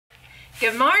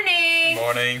Good morning. Good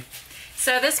morning.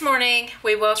 So this morning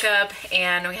we woke up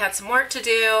and we had some work to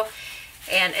do,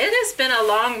 and it has been a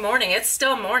long morning. It's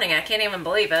still morning. I can't even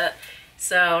believe it.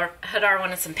 So Hadar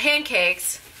wanted some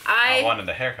pancakes. I wanted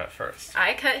the haircut first.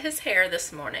 I cut his hair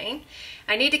this morning.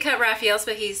 I need to cut Raphael's,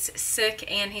 but he's sick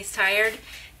and he's tired.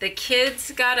 The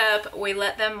kids got up. We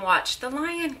let them watch The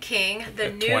Lion King,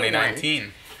 the new 2019.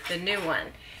 one. The new one.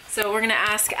 So we're going to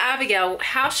ask Abigail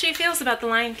how she feels about The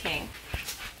Lion King.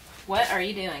 What are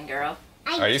you doing, girl?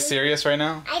 Are you serious right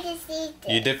now? I just ate it.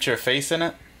 You dipped your face in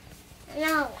it?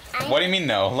 No. What do you mean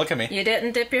no? Look at me. You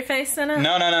didn't dip your face in it?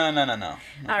 No.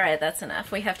 All right, that's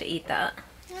enough. We have to eat that.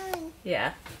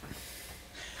 Yeah.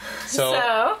 So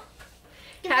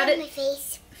how did my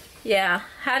face? Yeah.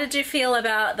 How did you feel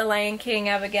about The Lion King,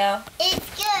 Abigail?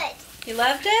 It's good. You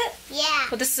loved it? Yeah.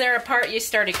 Well, this is our part you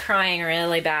started crying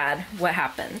really bad. What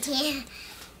happened? Yeah.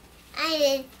 I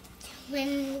did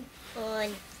when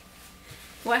on.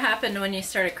 What happened when you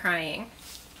started crying?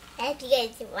 That's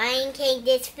because the Lion King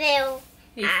just fell.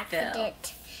 You fell.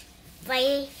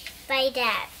 By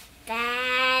that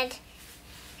bad.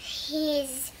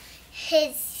 His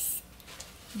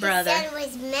Brother. His son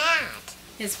was mad.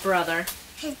 His brother.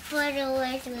 His brother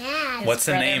was mad. What's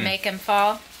the brother name? Make him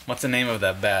fall? What's the name of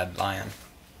that bad lion?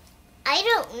 I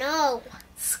don't know.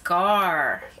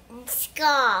 Scar.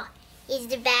 Scar is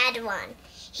the bad one.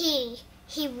 He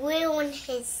ruined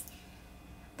his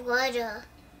brother.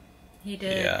 He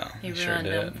did. Yeah, he sure ruined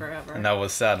did. him forever. And that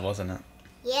was sad, wasn't it?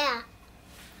 Yeah.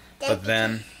 But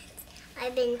then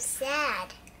I've been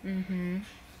sad. Mm-hmm.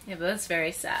 It was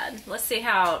very sad. Let's see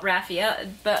how Raphael.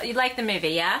 But you like the movie,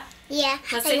 yeah? Yeah.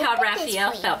 Let's see how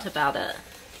Raphael felt about it.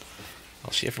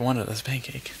 well, she ever wanted this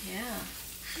pancake. Yeah.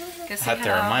 I have to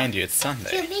remind you, it's Sunday.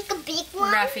 Should we make a big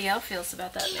one? Raphael feels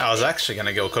about that. I was actually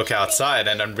gonna go cook outside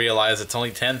and then realize it's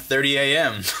only 10:30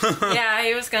 a.m. Yeah,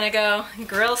 he was gonna go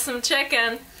grill some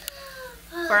chicken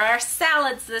for our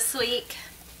salads this week.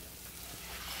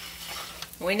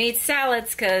 We need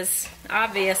salads because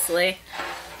obviously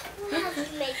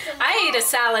I ate a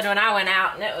salad when I went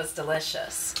out and it was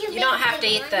delicious. You don't have to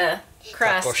eat the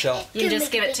crust. Taco shell. You can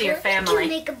just give it to your Can family. you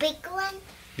make a big one?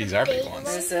 These are big ones.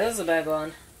 This is a big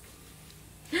one.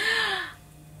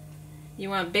 You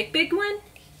want a big one?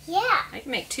 Yeah. I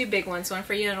can make two big ones, one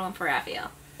for you and one for Raphael.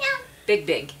 Yeah.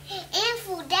 Big. And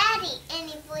for Daddy,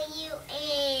 and for you,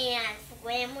 and for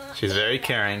Grandma. She's very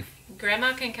caring.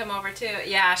 Grandma can come over too.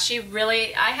 Yeah, she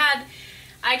really, I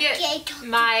get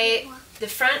the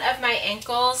front of my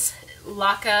ankles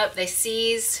lock up, they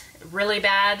seize really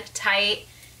bad, tight,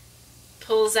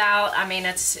 pulls out. I mean,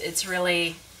 it's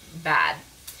really bad.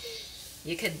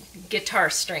 You could guitar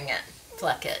string it,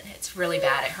 pluck it. It's really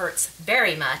bad. It hurts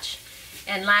very much.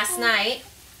 And last night,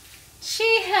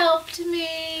 she helped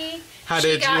me. How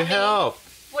did you help?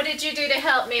 What did you do to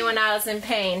help me when I was in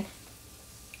pain?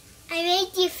 I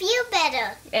made you feel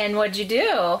better. And what'd you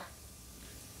do?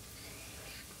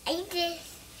 I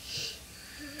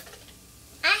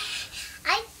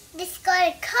just got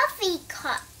a coffee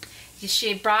cup.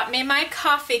 She brought me my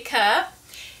coffee cup.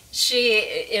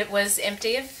 It was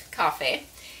empty of coffee.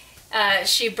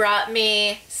 She brought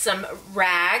me some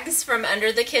rags from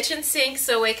under the kitchen sink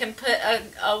so we can put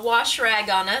a wash rag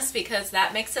on us because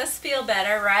that makes us feel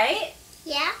better, right?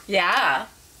 Yeah? Yeah.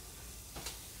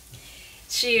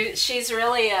 She's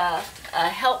really a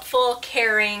helpful,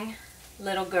 caring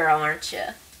little girl, aren't you?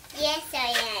 Yes,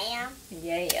 I am.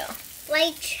 Yeah.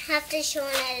 Why have to turn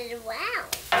it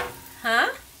around? Huh?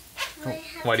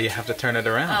 Why do you have to turn it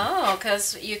around? Oh,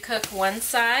 because you cook one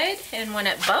side, and when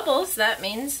it bubbles, that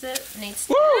means it needs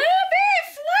to be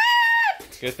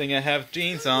flipped. Good thing I have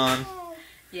jeans on.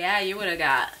 Yeah, you would have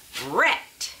got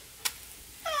wrecked.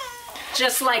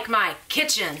 Just like my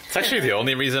kitchen. It's actually the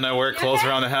only reason I wear clothes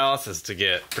around the house is to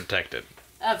get protected.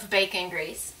 Of bacon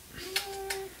grease.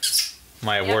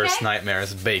 My worst nightmare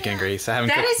is bacon grease. I haven't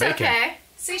That cooked is bacon. okay.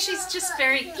 See, she's just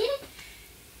very...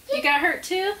 You got hurt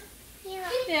too?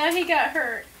 Yeah, he got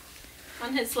hurt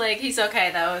on his leg. He's okay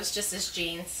though. It was just his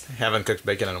jeans. I haven't cooked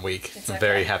bacon in a week. It's I'm okay.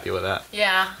 very happy with that.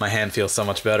 Yeah. My hand feels so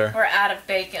much better. We're out of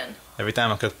bacon. Every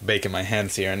time I cook bacon, my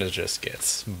hand's here and it just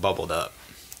gets bubbled up.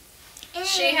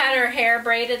 She had her hair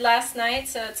braided last night,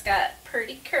 so it's got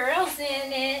pretty curls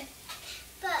in it.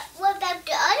 But what about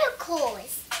the other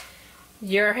curls?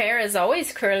 Your hair is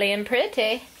always curly and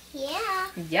pretty. Yeah.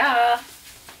 Yeah.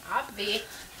 Obvi.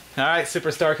 Alright,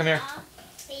 Superstar, come here.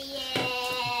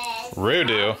 Yes.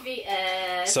 Rudy.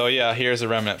 Obvious. So yeah, here's a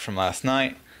remnant from last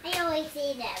night. I always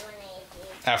say that when I do.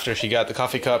 After she got the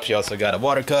coffee cup, she also got a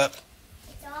water cup.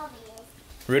 It's obvious.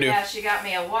 Rudy. Yeah, she got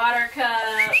me a water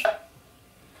cup.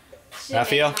 She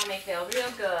Raphael? makes mommy feel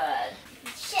real good.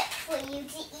 Shit for you.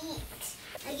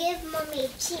 Mommy,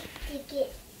 cheap to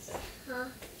get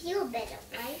feel better,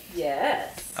 right?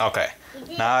 Yes. Okay.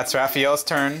 Now it's Raphael's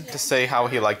turn to say how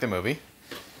he liked the movie.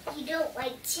 You don't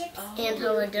like chips? And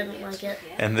how I didn't like it.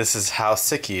 And this is how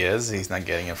sick he is. He's not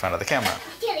getting in front of the camera.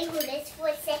 Tell you this for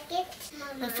a second.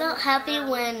 I felt happy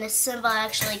when Simba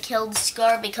actually killed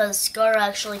Scar because Scar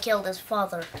actually killed his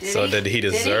father. Did he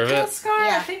deserve kill it? Scar?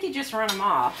 Yeah. I think he just run him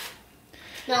off.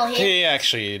 No, He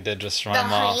actually did just run the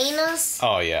him off. hyenas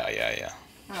Oh, yeah.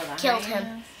 Oh, killed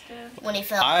him when he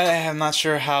fell. I am not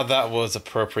sure how that was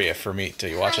appropriate for me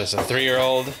to watch as a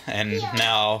 3-year-old, and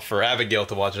now for Abigail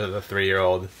to watch as a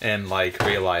 3-year-old in like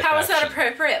real life. How is that action.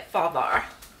 appropriate, Father?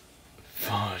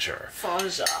 Sure.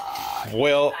 Father.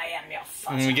 Well, I am your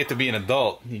father. when we get to be an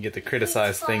adult, you get to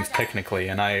criticize things technically,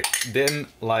 and I didn't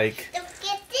like Don't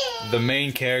get this. the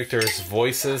main characters'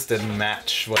 voices didn't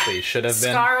match what they should have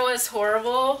been. Scar was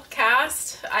horrible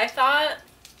cast, I thought.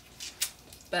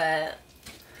 But,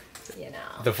 you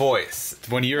know. The voice.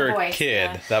 When you're The a voice,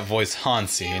 kid, yeah. that voice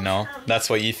haunts you, you know? That's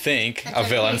what you think a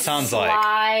villain sounds like.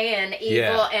 Sly and evil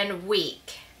Yeah. and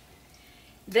weak.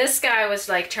 This guy was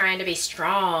like trying to be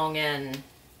strong, and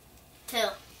Who?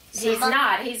 he's Simba?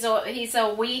 not. He's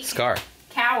a weak Scar.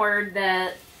 coward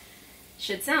that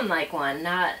should sound like one,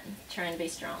 not trying to be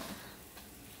strong.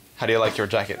 How do you like your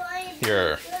jacket?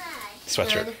 Your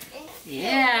sweatshirt. Good.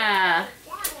 Yeah,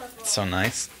 So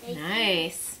nice.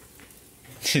 nice.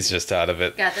 He's just out of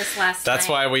it. Got this last. That's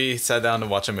night. why we sat down to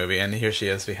watch a movie, and here she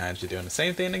is behind you doing the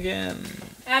same thing again.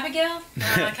 Abigail.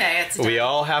 Oh, okay, it's We done.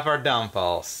 all have our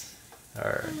downfalls.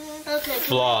 Our Okay,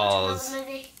 flaws,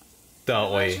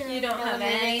 don't we? You don't have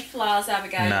any flaws,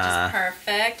 Abigail. You're Nah. just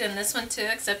perfect, and this one too.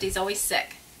 Except he's always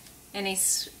sick, and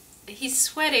he's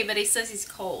sweaty, but he says he's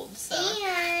cold. So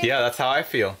Yeah, that's how I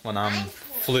feel when I'm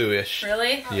flu-ish.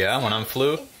 really, Yeah, when I'm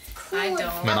flu, I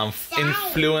don't. when I'm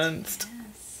influenced.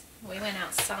 We went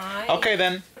outside. Okay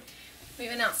then. We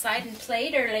went outside and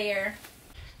played earlier.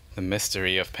 The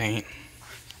mystery of paint.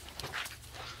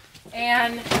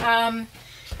 And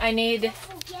I need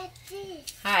Forget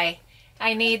this. I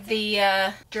need the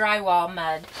drywall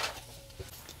mud.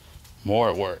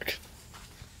 More work.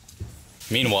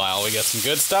 Meanwhile, we got some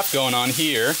good stuff going on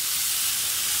here.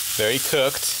 Very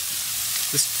cooked.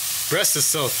 This breast is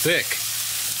so thick.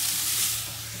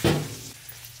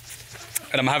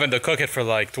 And I'm having to cook it for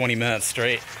like 20 minutes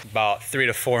straight. About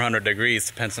 300 to 400 degrees,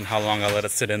 depends on how long I let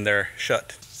it sit in there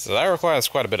shut. So that requires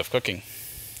quite a bit of cooking.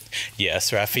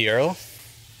 Yes, Raphael?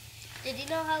 Did you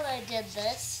know how I did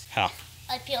this? How?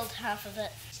 I peeled half of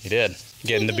it. You did.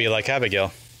 Getting to be like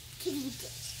Abigail. Kitty did.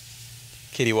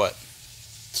 Kitty what?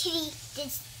 Kitty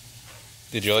did.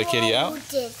 Did you let Kitty out?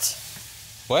 Swallowed it.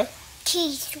 What?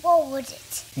 Kitty swallowed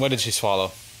it. What did she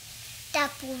swallow?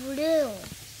 That balloon.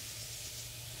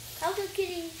 How could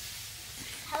Kitty's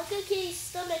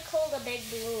stomach hold a big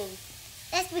balloon?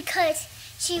 That's because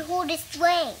she held a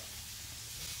string.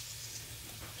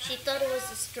 She thought it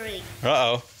was a string.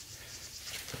 Uh-oh.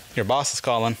 Your boss is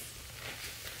calling.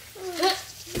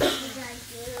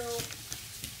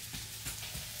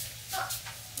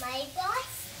 My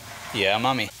boss? Yeah,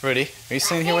 Mommy. Rudy, are you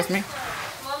sitting here with me?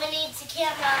 Mama needs a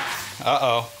camera.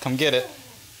 Uh-oh. Come get it.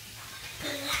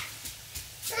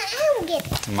 I don't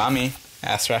get it. Mommy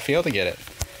asked Raphael to get it.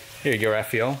 Here you go,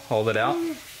 Raphael. Hold it out.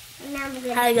 Now I'm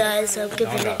gonna Hi guys, I'm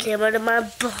giving the camera to my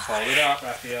boss. Hold it out,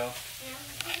 Raphael.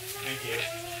 Thank you.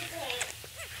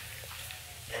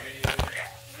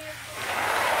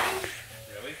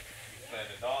 Really? Play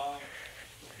the dog.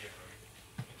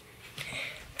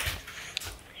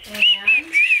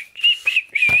 And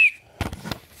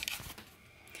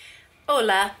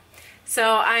hola.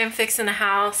 So I am fixing the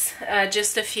house.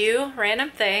 Just a few random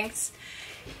things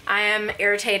I am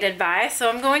irritated by, so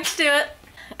I'm going to do it.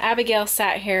 Abigail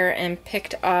sat here and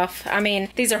picked off, I mean,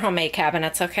 these are homemade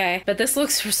cabinets, okay? But this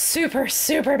looks super,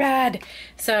 super bad.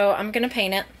 So I'm gonna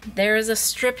paint it. There is a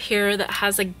strip here that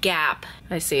has a gap.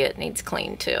 I see it needs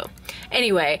cleaned too.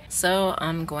 Anyway, so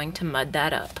I'm going to mud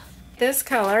that up. This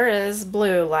color is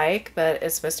blue-like, but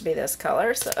it's supposed to be this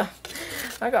color, so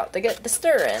I got to get the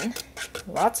stirring.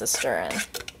 Lots of stirring.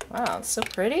 Wow, it's so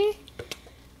pretty.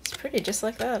 It's pretty just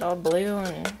like that, all blue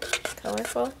and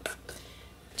colorful.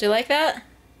 Do you like that?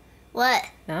 What?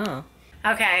 Oh.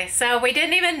 Okay, so we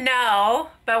didn't even know,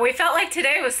 but we felt like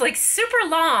today was like super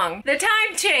long. The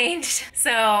time changed.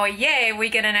 So yay, we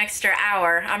get an extra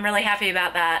hour. I'm really happy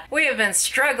about that. We have been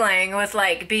struggling with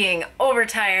like being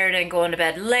overtired and going to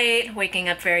bed late, waking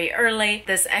up very early.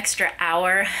 This extra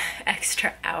hour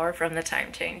from the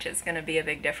time change is gonna be a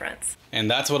big difference. And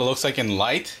that's what it looks like in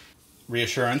light.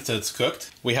 reassurance that it's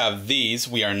cooked. We have these.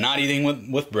 We are not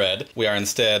eating with bread. We are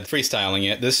instead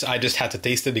freestyling it. This, I just had to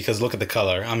taste it because look at the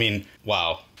color. I mean,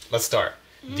 wow. Let's start.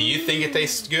 Do you think it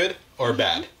tastes good or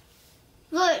bad?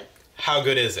 Good. How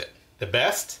good is it? The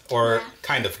best or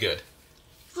kind of good?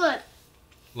 Good.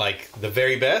 Like the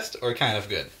very best or kind of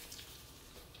good?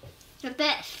 The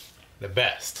best. The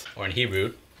best. Or in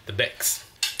Hebrew, the beks.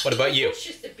 What about you?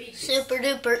 Super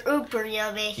duper ooper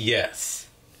yummy. Yes.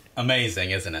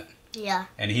 Amazing, isn't it? Yeah.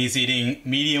 And he's eating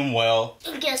medium well.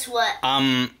 And guess what?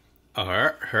 And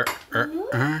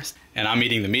I'm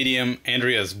eating the medium.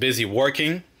 Andrea's busy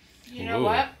working. You know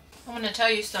what? I want to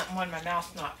tell you something when my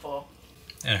mouth's not full.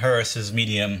 And hers is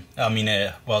medium.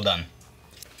 Well done.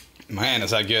 Man,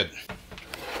 is that good.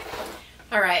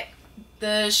 All right.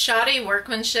 The shoddy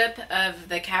workmanship of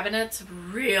the cabinets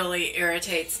really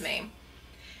irritates me.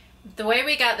 The way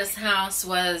we got this house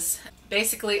was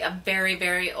basically a very,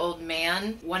 very old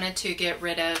man wanted to get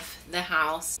rid of the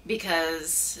house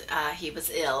because he was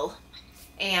ill.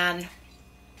 And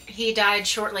he died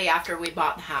shortly after we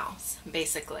bought the house,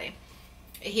 basically.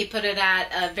 He put it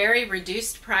at a very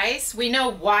reduced price. We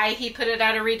know why he put it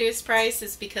at a reduced price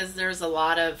is because there's a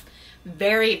lot of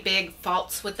very big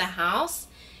faults with the house.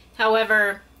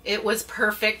 However, it was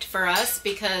perfect for us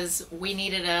because we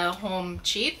needed a home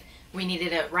cheap. We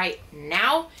needed it right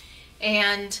now.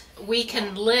 And we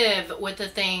can live with the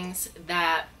things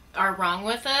that are wrong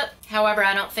with it. However,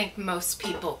 I don't think most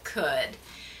people could.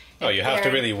 Oh, you have to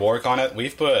really work on it.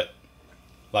 We've put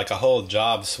like a whole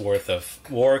job's worth of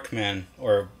work, man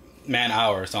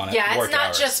hours on it. Yeah, work it's not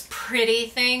hours. just pretty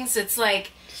things. It's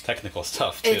like... It's technical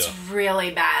stuff, too. It's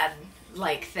really bad,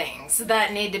 like, things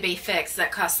that need to be fixed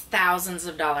that cost thousands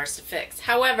of dollars to fix.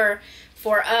 However,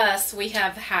 for us, we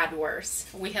have had worse.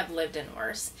 We have lived in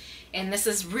worse. And this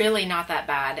is really not that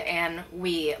bad, and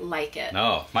we like it.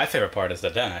 No, my favorite part is the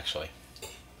den, actually.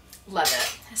 Love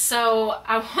it. So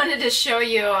I wanted to show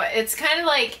you, it's kind of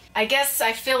like, I guess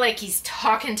I feel like he's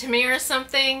talking to me or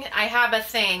something. I have a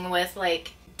thing with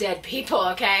like dead people,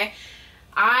 okay?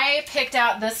 I picked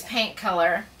out this paint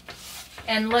color,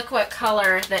 and look what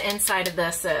color the inside of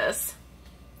this is.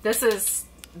 This is,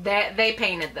 they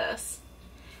painted this.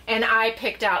 And I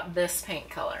picked out this paint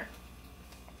color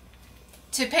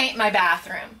to paint my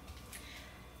bathroom.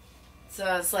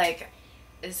 So it's like,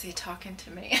 is he talking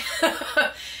to me?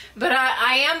 But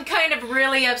I am kind of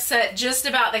really upset just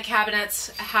about the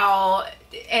cabinets, how,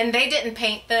 and they didn't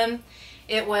paint them.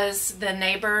 It was the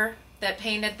neighbor that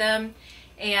painted them,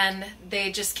 and they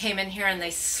just came in here and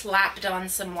they slapped on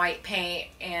some white paint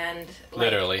and like,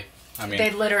 literally, I mean,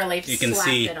 they literally you can slapped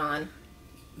see it on.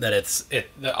 That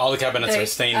all the cabinets are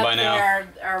stained by now.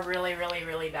 Are really, really,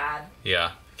 really bad.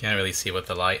 Yeah, can't really see with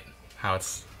the light how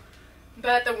it's.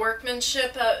 But the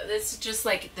workmanship, it's just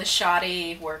like the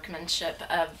shoddy workmanship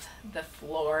of the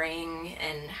flooring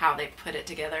and how they put it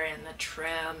together, and the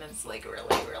trim is like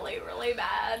really, really, really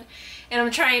bad. And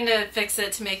I'm trying to fix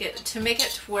it to make it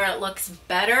to where it looks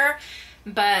better.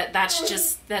 But that's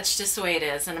just the way it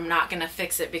is, and I'm not gonna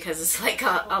fix it because it's like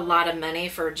a lot of money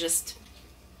for just.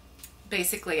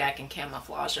 Basically, I can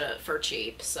camouflage it for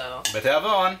cheap, so But have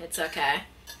on. it's okay.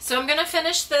 So I'm gonna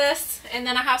finish this, and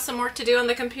then I have some work to do on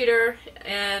the computer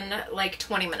in like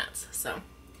 20 minutes. So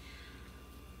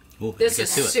Ooh, this is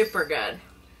super good.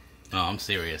 No, I'm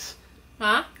serious.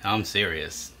 Huh? I'm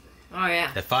serious. Oh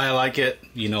yeah. If I like it,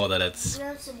 you know that it's.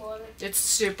 It's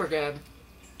super good.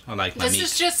 I like my This meat.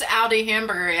 is just Aldi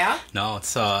hamburger, yeah? No,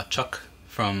 it's Chuck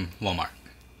from Walmart.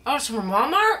 Oh, it's from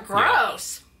Walmart?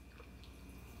 Gross.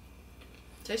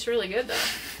 Tastes really good though.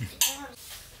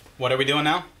 What are we doing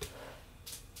now?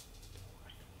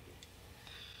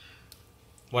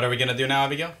 What are we gonna do now,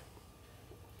 Abigail?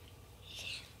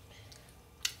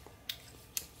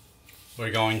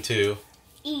 We're going to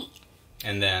Eat.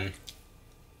 and then.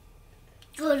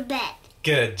 Go to bed.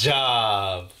 Good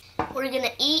job. We're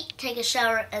gonna eat, take a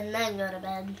shower, and then go to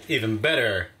bed. Even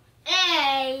better.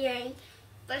 Hey,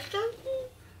 but something.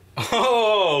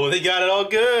 Oh, they got it all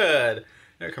good.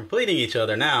 They're completing each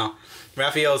other now.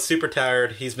 Rafael's super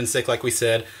tired. He's been sick, like we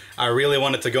said. I really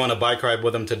wanted to go on a bike ride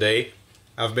with him today.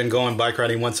 I've been going bike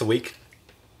riding once a week,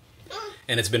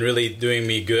 and it's been really doing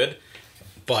me good.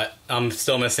 But I'm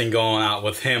still missing going out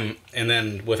with him, and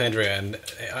then with Andrea and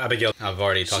Abigail. I've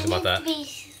already talked about that. Be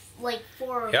like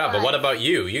 4 or Yeah, 5. but what about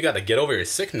you? You got to get over your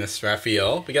sickness,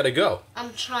 Rafael. We got to go.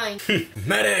 I'm trying.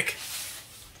 Medic!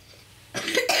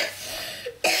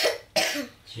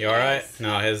 You alright?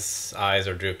 No, his eyes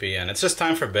are droopy, and it's just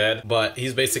time for bed. But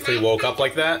he's basically woke up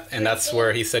like that, and that's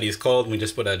where he said he's cold. We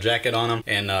just put a jacket on him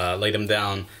and laid him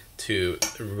down to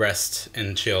rest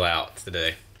and chill out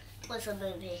today. What's a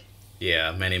movie?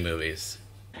 Yeah, many movies.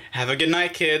 Have a good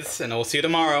night, kids, and we'll see you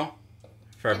tomorrow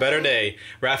for a better day.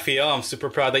 Rafael, I'm super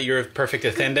proud that you're in perfect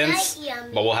attendance,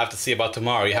 but we'll have to see about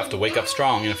tomorrow. You have to wake up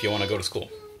strong if you want to go to school.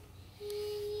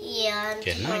 Yeah.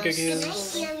 Good night,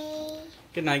 Gugus.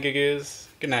 Good night, Gugus.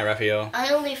 Good night, Rafael.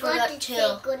 I only forgot two.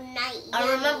 Good night.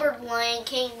 I remembered Lion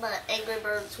King, but Angry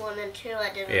Birds 1 and 2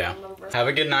 I didn't remember. Have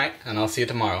a good night, and I'll see you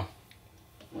tomorrow.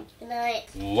 Good night.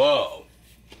 Whoa.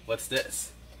 What's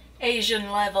this?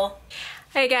 Asian level.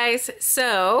 Hey guys,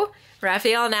 so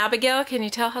Rafael and Abigail, can you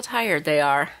tell how tired they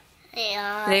are?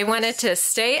 Yeah. They wanted to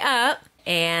stay up,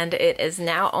 and it is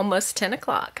now almost 10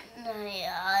 o'clock.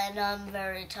 Yeah, and I'm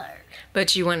very tired.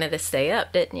 But you wanted to stay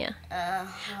up, didn't you?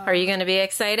 Are you going to be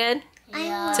excited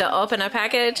to open a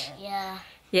package? Yeah.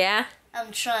 Yeah?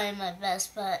 I'm trying my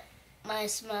best, but my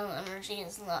smile energy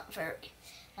is not very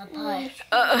up high.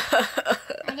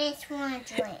 I just want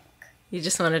to drink. You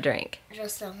just want to drink.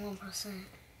 Just at 1%.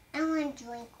 I want to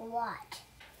drink what?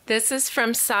 This is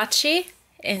from Sachi.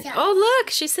 And oh, look,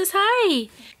 she says hi.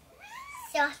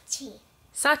 Sachi.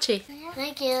 Sachi.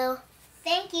 Thank you.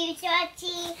 Thank you,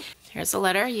 Sachi. Here's a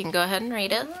letter. You can go ahead and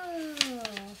read it.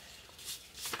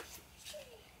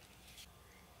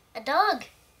 A dog.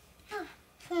 Oh,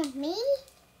 for me?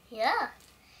 Yeah.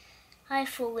 Hi,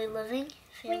 FoolyLiving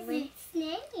family. What's its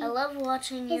name? I love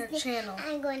watching your channel.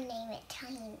 I'm going to name it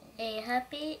Tiny.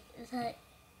 Happy that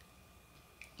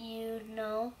you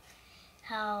know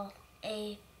how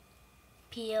a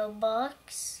P.O.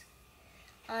 box.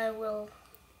 I will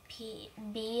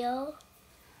B.O.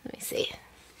 Let me see.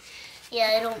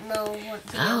 Yeah, I don't know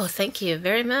what B.O. Oh, thank you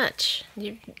very much.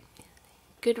 You're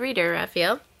good reader,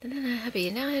 Rafael.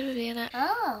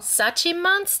 Oh.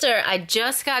 Sachimonster. I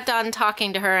just got done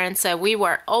talking to her and said we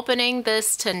were opening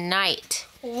this tonight.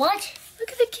 What?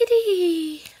 Look at the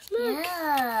kitty. Look.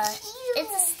 Yeah.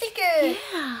 It's a sticker.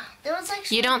 Yeah. There was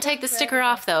actually You don't take the sticker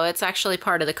off, though. It's actually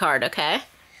part of the card, okay?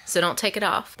 So don't take it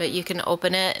off. But you can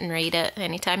open it and read it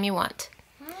anytime you want.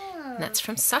 That's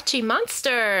from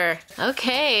Sachimonster.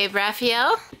 Okay,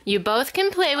 Rafael, you both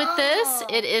can play with this.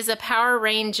 It is a Power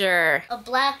Ranger. A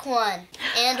black one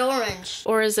and orange.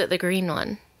 Or is it the green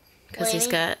one? Because he's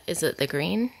got, is it the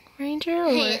green Ranger?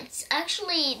 Or? Hey, it's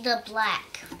actually the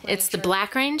black Ranger. It's the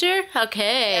Black Ranger?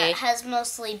 Okay. Yeah, it has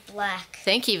mostly black.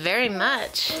 Thank you very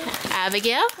much.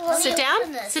 Abigail, sit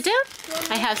down. Sit down.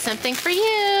 I have something for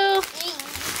you.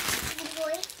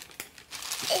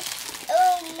 It's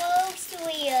almost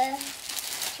weird.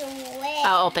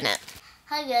 I'll open it.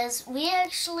 Hi guys, we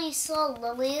actually saw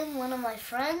Lillian, one of my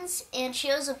friends, and she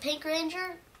was a pink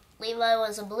ranger. Levi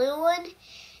was a blue one.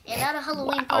 And at a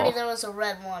Halloween party, there was a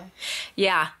red one.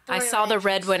 Yeah, I saw the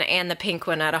red one and the pink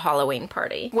one at a Halloween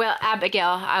party. Well,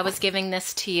 Abigail, I was giving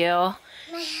this to you.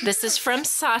 This is from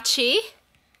Sachi.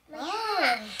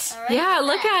 Yeah,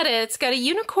 look at it. It's got a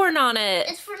unicorn on it.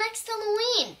 It's for next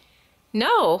Halloween.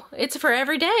 No, it's for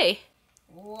every day.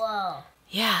 Whoa.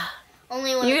 Yeah.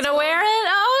 Only when You're gonna wear it?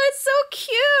 Oh, it's so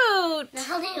cute. Now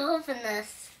how do you open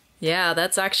this? Yeah,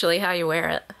 that's actually how you wear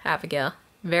it, Abigail.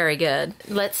 Very good.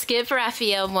 Let's give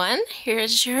Rafael one.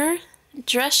 Here's your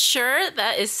dress shirt.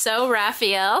 That is so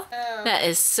Rafael. Oh. That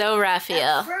is so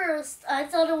Rafael. At first, I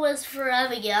thought it was for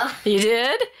Abigail. You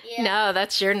did? Yeah. No,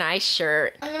 that's your nice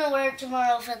shirt. I'm gonna wear it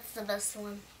tomorrow if it's the best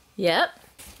one. Yep.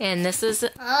 And this is,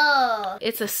 Oh.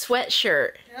 it's a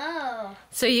sweatshirt. Oh.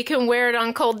 So you can wear it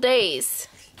on cold days.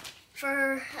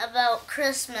 For about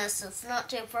Christmas, it's not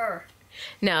too far.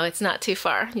 No, it's not too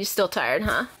far. You're still tired,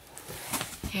 huh?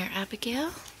 Here, Abigail.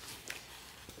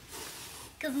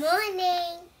 Good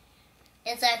morning.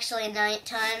 It's actually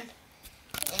nighttime,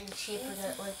 and she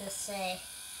forgot what to say.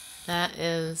 That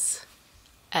is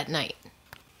at night.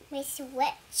 My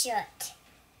sweatshirt.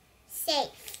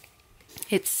 Safe.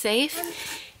 It's safe.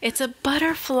 It's a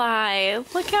butterfly.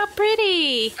 Look how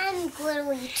pretty. I'm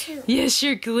glittery too. Yes,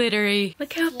 you're glittery.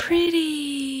 Look how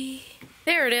pretty.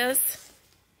 There it is.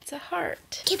 It's a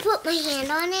heart. Can you put my hand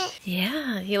on it?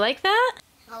 Yeah, you like that?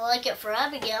 I like it for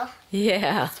Abigail.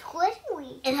 Yeah. It's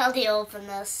glittery. And how do you open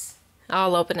this?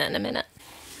 I'll open it in a minute.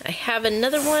 I have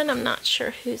another one. I'm not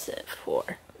sure who's it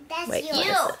for. That's Wait, you. what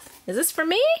is this? Is this for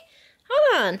me?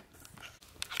 Hold on.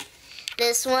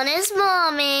 This one is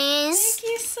Mommy's.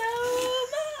 Thank you so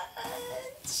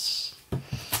much.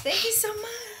 Thank you so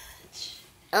much.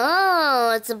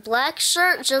 Oh, it's a black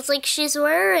shirt just like she's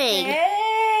wearing.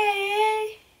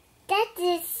 Hey. That's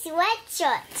a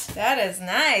sweatshirt. That is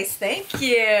nice. Thank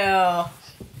you.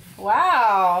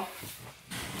 Wow.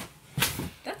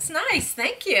 That's nice.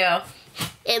 Thank you.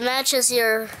 It matches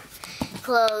your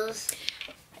clothes.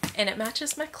 And it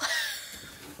matches my clothes.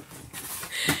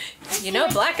 You know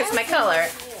black is my color.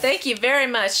 Thank you very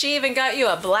much. She even got you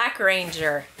a black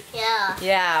ranger. Yeah.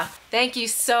 Yeah. Thank you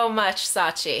so much,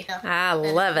 Sachi. I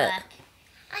love it.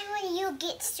 I want you to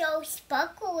get so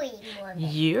sparkly.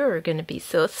 You're gonna be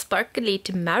so sparkly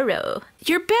tomorrow.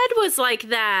 Your bed was like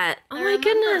that. Oh my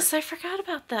goodness, I forgot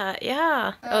about that.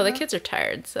 Yeah. Oh, the kids are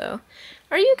tired, so.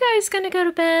 Are you guys gonna go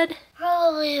to bed?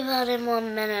 Probably about in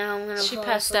 1 minute I'm gonna She fall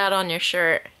passed asleep. out on your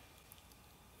shirt.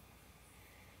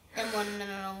 In 1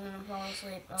 minute I'm gonna fall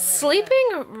asleep. I'll be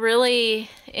Sleeping really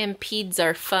impedes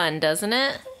our fun, doesn't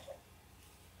it?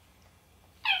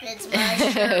 It's my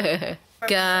shirt.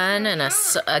 Gun and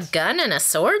a gun and a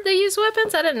sword. They use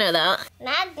weapons. I didn't know that.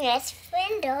 Magnus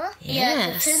Friendle. Yeah,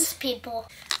 it defends people.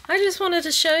 I just wanted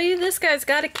to show you this guy's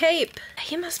got a cape.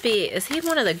 He must be. Is he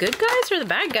one of the good guys or the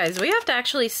bad guys? We have to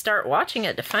actually start watching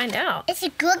it to find out. It's a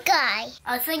good guy.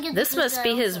 I think it's This must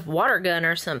be his water gun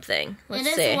or something.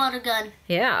 Let's see. a water gun.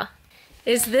 Yeah.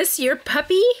 Is this your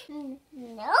puppy?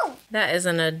 No. That is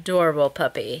an adorable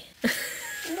puppy.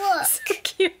 Look. So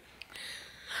cute.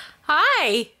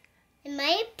 Hi. Am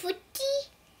I pretty?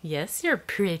 Yes, you're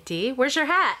pretty. Where's your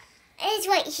hat? It's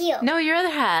right here. No, your other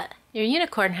hat. Your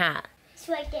unicorn hat. It's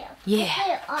right there.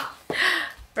 Yeah. I'll put it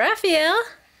off. Raphael.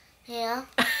 Yeah.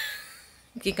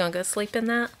 You gonna go sleep in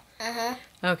that? Uh-huh.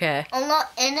 Okay. I'm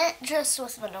not in it, just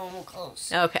with my normal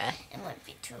clothes. Okay. It might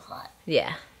be too hot.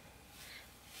 Yeah.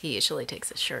 He usually takes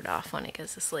his shirt off when he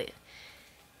goes to sleep.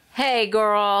 Hey,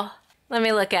 girl. Let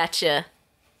me look at you.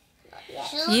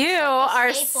 You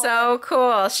are so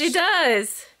cool. She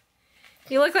does.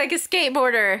 You look like a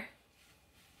skateboarder.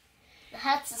 The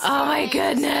hat's Oh my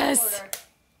goodness.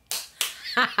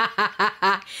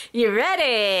 You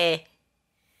ready?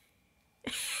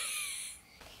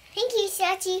 Thank you,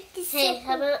 Sachi. This is Hey, so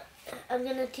how about I'm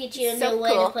gonna teach you a So new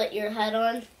way cool. to put your hat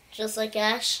on, just like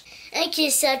Ash. Thank you,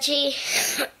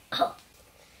 Sachi. Oh.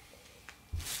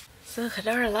 So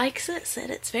Hadar likes it, said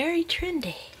it's very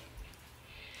trendy.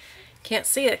 Can't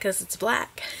see it because it's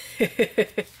black.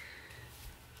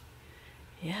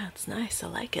 Yeah, it's nice. I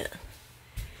like it.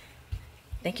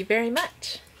 Thank you very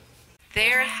much.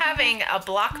 They're having a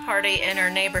block party in our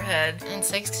neighborhood. And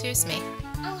say excuse me.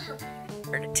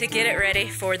 To get it ready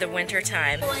for the winter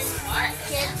time. Oh,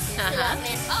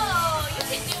 you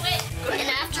can do it. And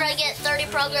after I get 30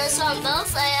 progress on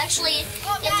both, I actually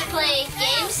get to play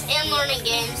games and learning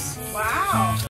games. Wow.